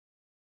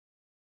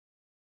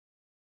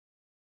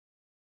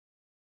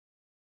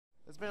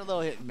It's been a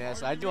little hit and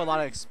miss. I do a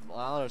lot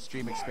of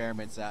stream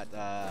experiments at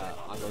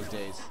on those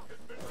days.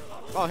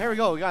 Oh, here we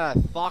go. We got a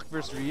Thok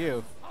versus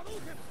Ryu.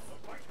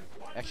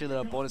 Actually, a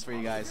little bonus for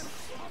you guys.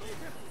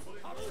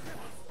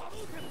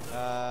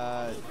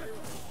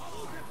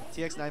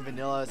 TX9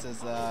 Vanilla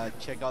says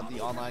check out the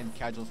online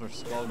casuals for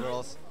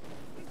Skullgirls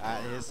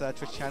at his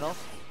Twitch channel.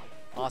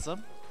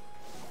 Awesome.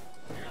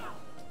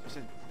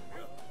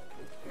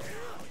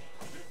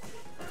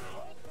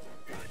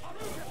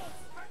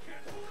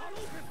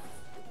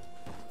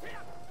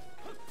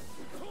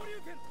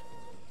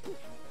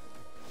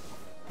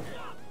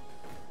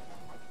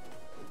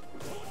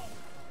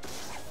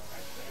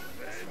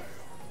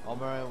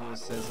 Omar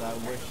says, I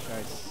wish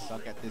I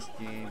suck at this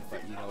game,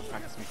 but you know,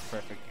 practice makes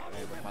perfect,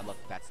 and with my luck,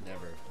 that's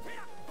never.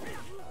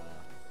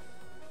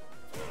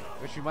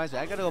 Which reminds me,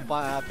 I gotta go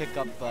pick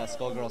up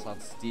Skullgirls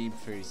on Steam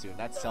pretty soon.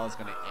 That sale is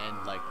gonna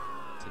end like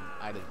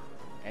either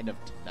end of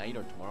tonight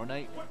or tomorrow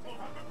night.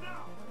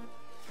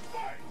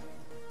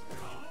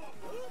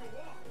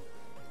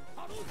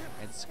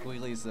 And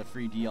Squiggly is the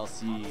free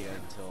DLC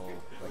until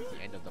like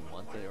the end of the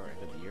month or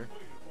end of the year.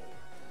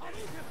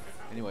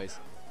 Anyways,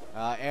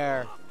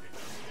 Air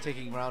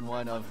taking round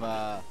one of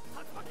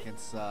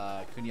against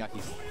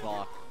Kuniaki's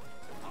Thok.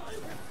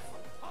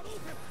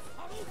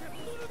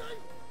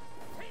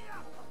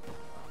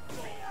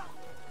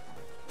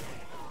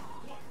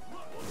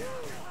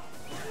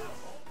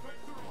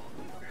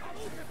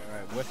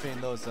 Alright, whiffing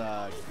those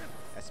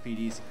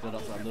SPDs to build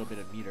up a little bit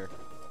of meter.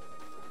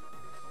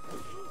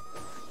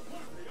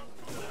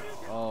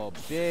 Oh,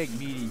 big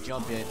meaty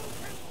jump in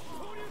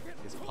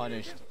is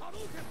punished.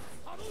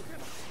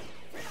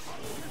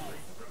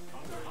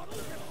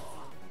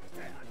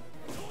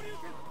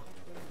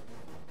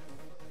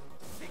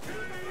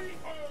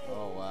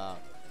 Oh wow.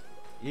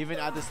 Even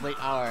at this late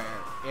hour,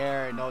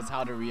 Air knows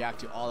how to react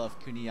to all of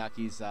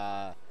Kuniaki's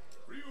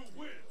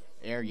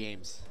air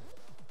games.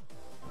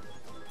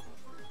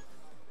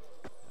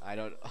 I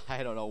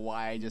don't know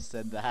why I just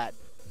said that.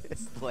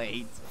 It's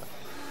late.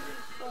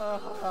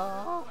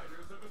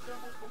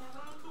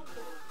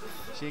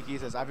 Shinky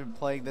says, I've been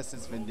playing this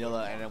since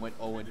vanilla and I went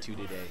 0-2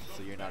 today,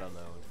 so you're not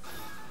alone.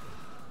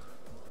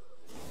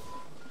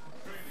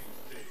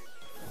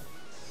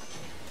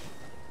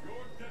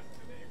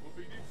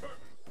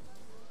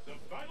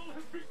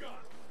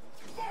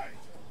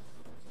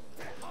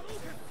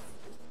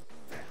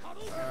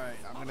 Alright,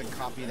 I'm gonna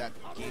copy that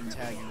game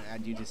tag and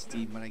add you to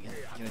Steam when I get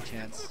a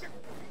chance.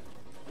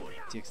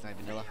 TX9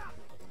 vanilla.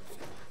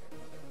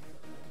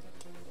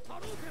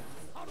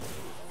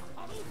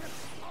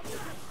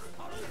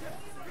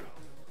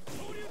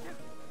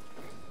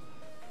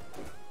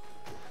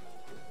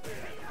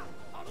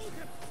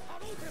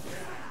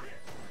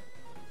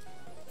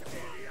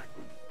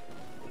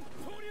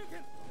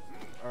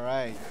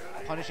 Alright,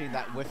 punishing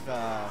that with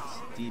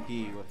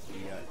DP with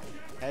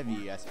the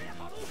heavy SPD.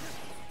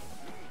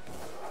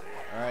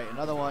 Alright,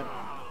 another one.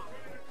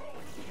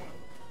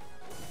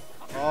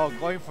 Oh,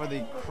 going for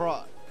the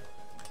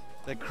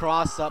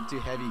cross up to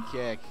heavy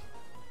kick.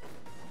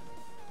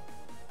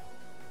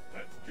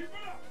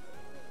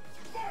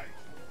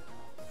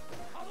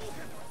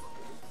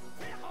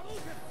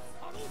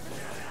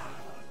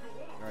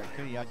 Alright,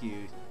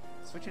 Kuniaki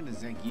switching to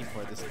Zangief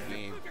for this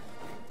game.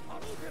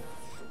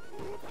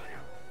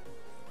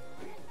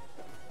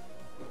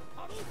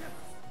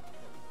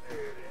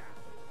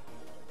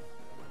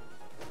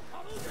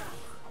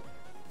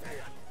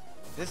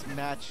 This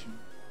match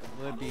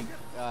would be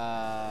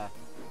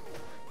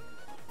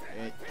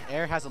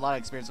Air has a lot of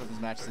experience with this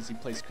match since he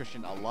plays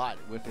Christian a lot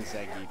with his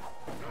Zangief.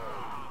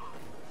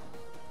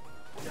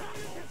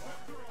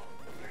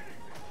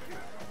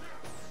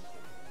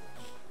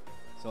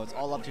 So it's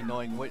all up to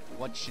knowing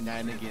what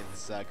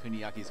shenanigans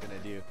Kuniaki is gonna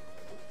do.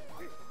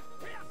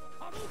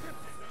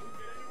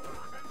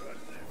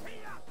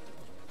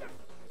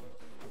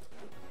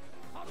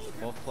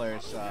 Both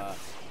players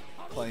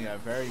playing a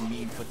very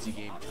mean footsie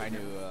game, trying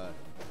to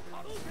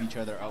beat each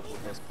other out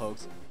with those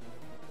pokes.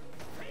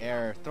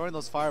 Air throwing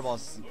those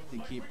fireballs to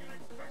keep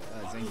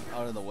Zangief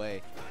out of the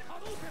way.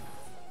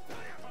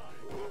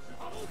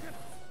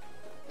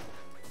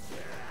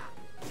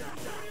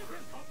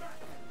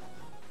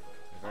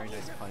 Very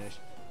nice punish.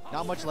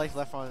 Not much life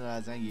left on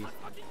Zangief.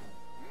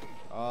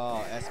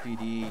 Oh,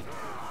 SPD.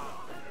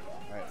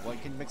 Alright,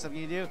 what can mix up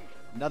you do?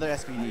 Another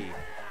SPD.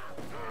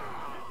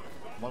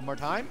 One more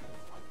time?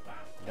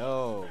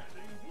 No.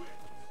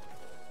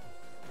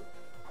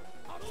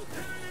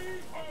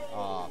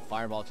 Oh,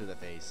 fireball to the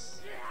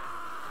face.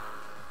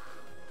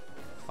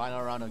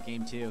 Final round of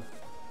game 2.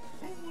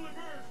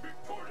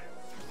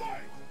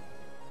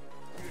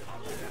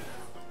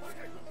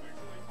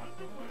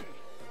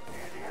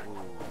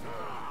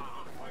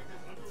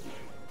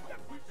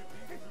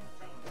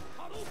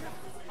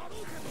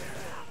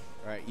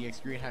 Alright, EX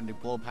Green had to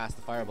blow past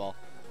the fireball.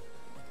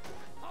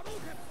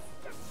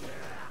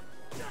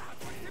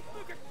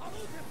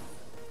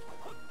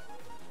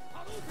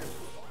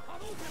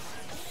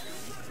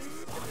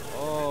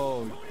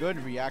 Oh,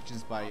 good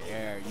reactions by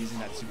Air, using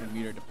that super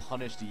meter to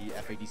punish the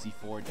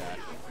FADC4 dash.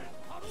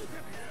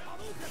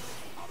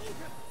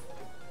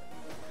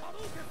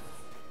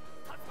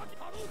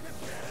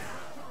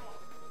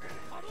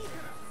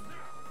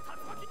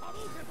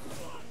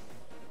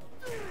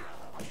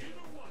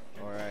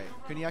 Alright,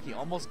 Kuniaki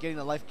almost getting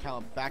the life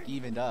count back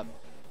evened up.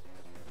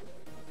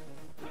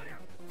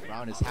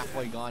 Round is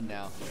halfway gone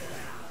now.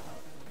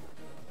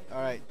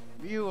 Alright,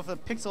 Ryu with a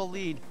pixel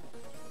lead.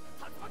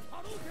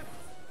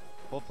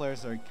 Both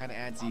players are kind of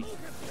antsy.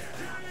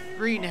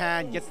 Green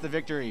Hand gets the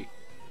victory.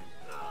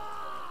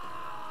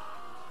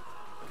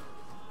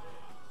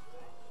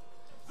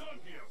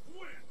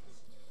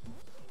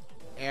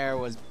 Air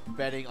was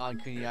betting on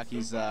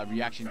Kuniaki's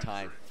reaction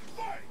time.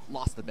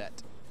 Lost the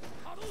bet.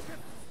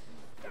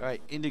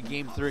 Alright, into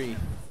game 3.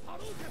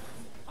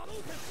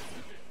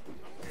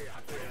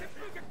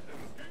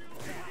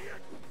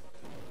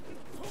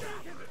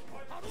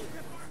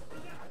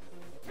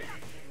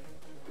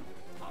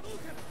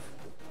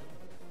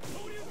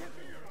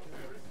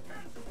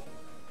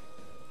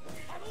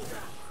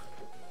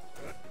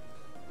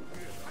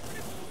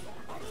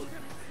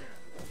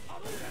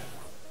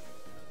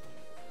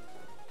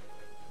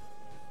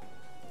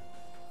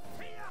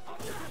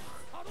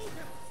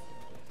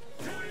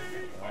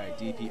 Alright,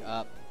 DP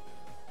up.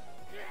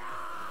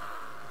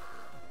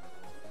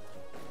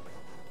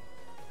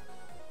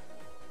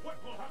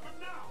 What will happen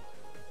now?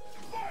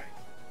 Fight!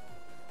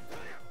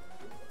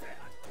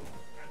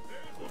 And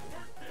there's the first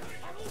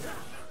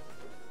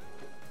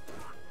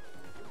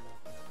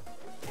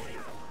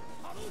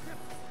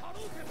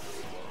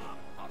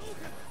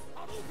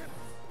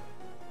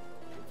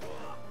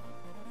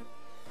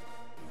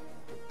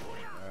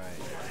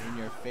Alright, in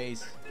your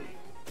face.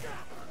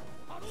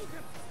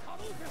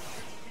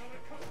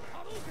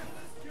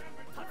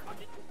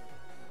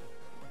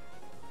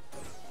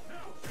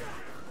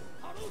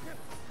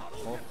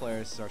 Both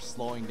players are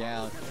slowing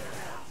down.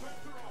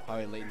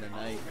 Probably late in the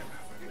night.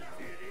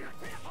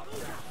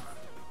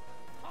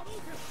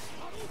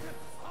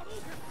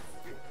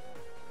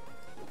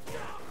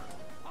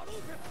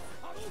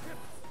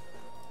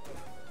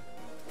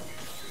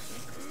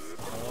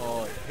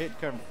 Oh, hit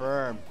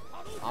confirmed.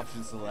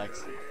 Option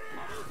selects.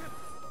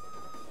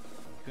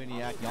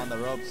 Kuniaki on the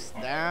ropes.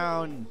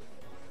 Down.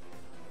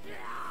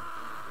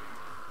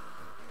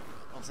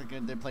 Looks like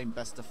they're playing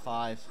best of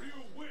 5.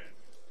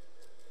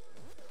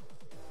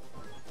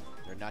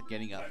 They're not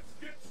getting up. Let's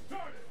get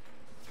started.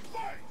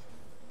 Fight!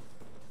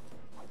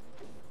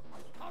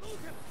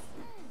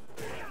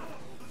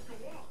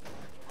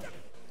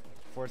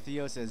 For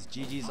Theo says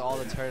GG's all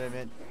the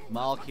tournament.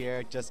 Malk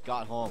here just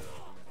got home.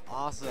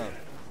 Awesome.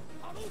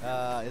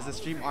 Is the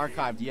stream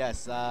archived?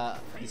 Yes. The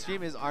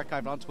stream is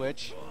archived on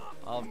Twitch.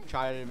 I'll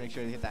try to make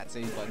sure to hit that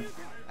save button.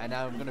 And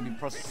now I'm going to be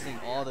processing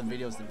all the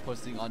videos and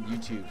posting on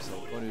YouTube.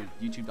 So go to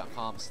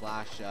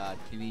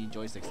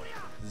youtube.com/CanadianJoysticks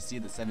to see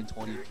the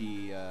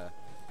 720p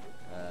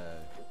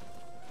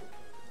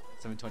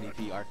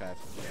 720p archive.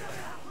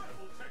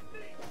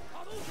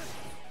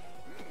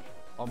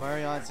 Oh,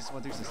 Marion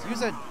 613 says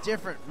use a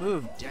different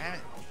move, damn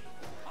it.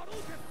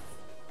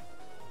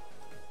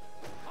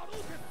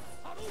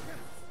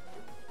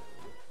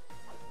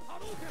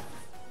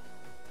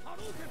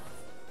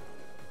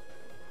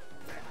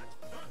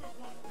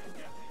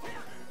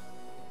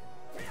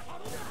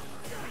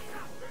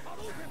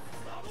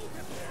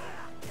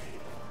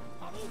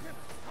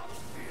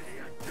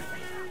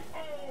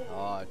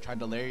 Oh, tried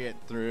to lariat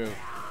through.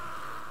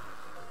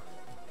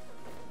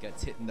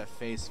 Gets hit in the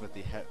face with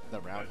the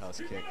roundhouse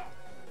kick.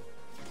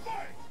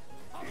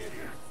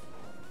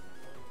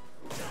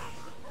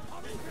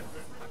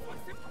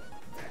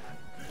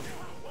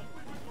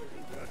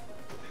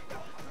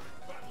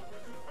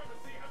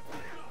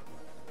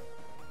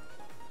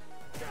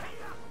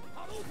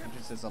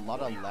 There's a lot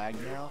of lag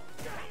now.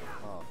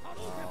 Oh,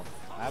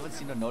 I haven't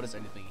seen or noticed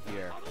anything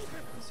here.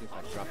 Let's see if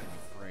I drop any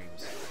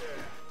frames.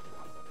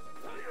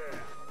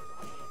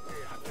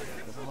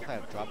 Doesn't look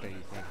like I've dropped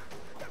anything.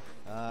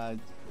 I'm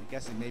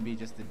guessing maybe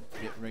just the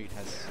bitrate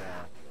has.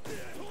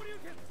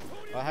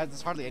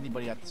 There's hardly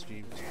anybody at the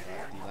stream, the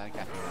LAN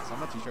cafe, so I'm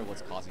not too sure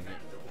what's causing it.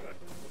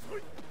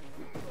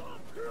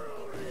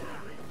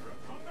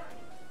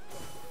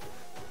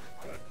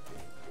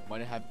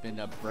 Might have been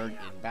a bird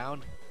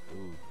inbound.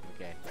 Ooh,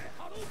 okay.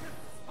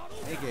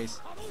 Hey guys.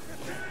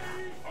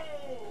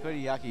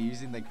 Kuniaki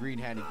using the green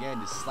hand again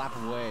to slap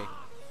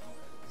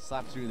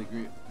through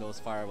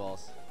those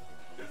fireballs.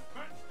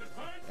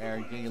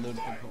 Air getting a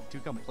little too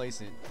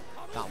complacent,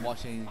 not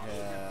watching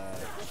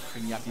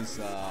Kuniaki's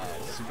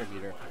super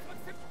meter.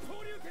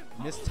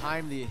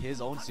 Mistimed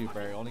his own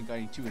super, only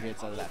getting 2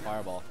 hits out of that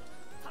fireball.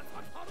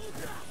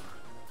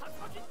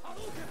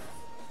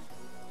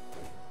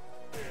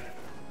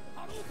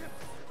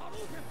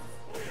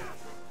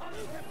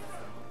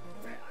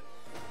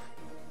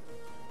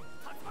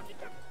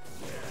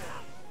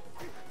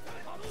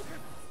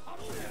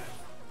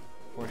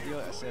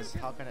 Portillo says,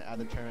 how can I add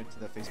the tournament to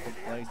the Facebook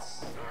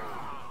place?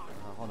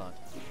 Hold on.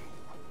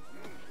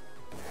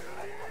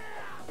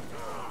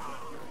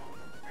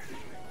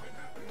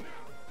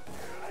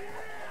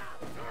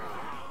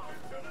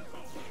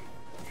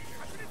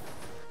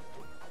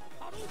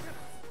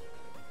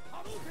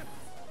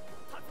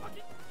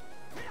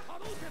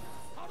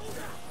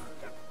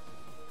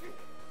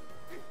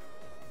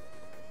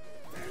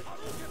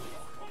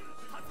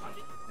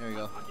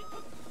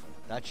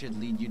 That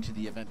should lead you to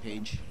the event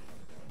page.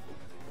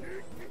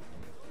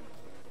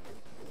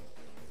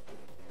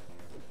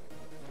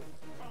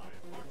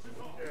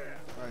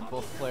 Alright,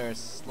 both players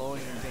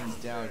slowing things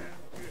down.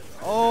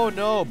 Oh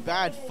no,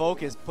 bad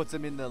focus puts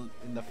him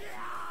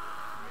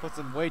puts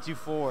him way too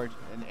forward,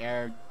 and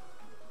Air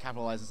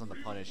capitalizes on the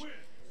punish.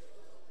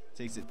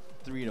 Takes it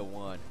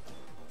 3-1.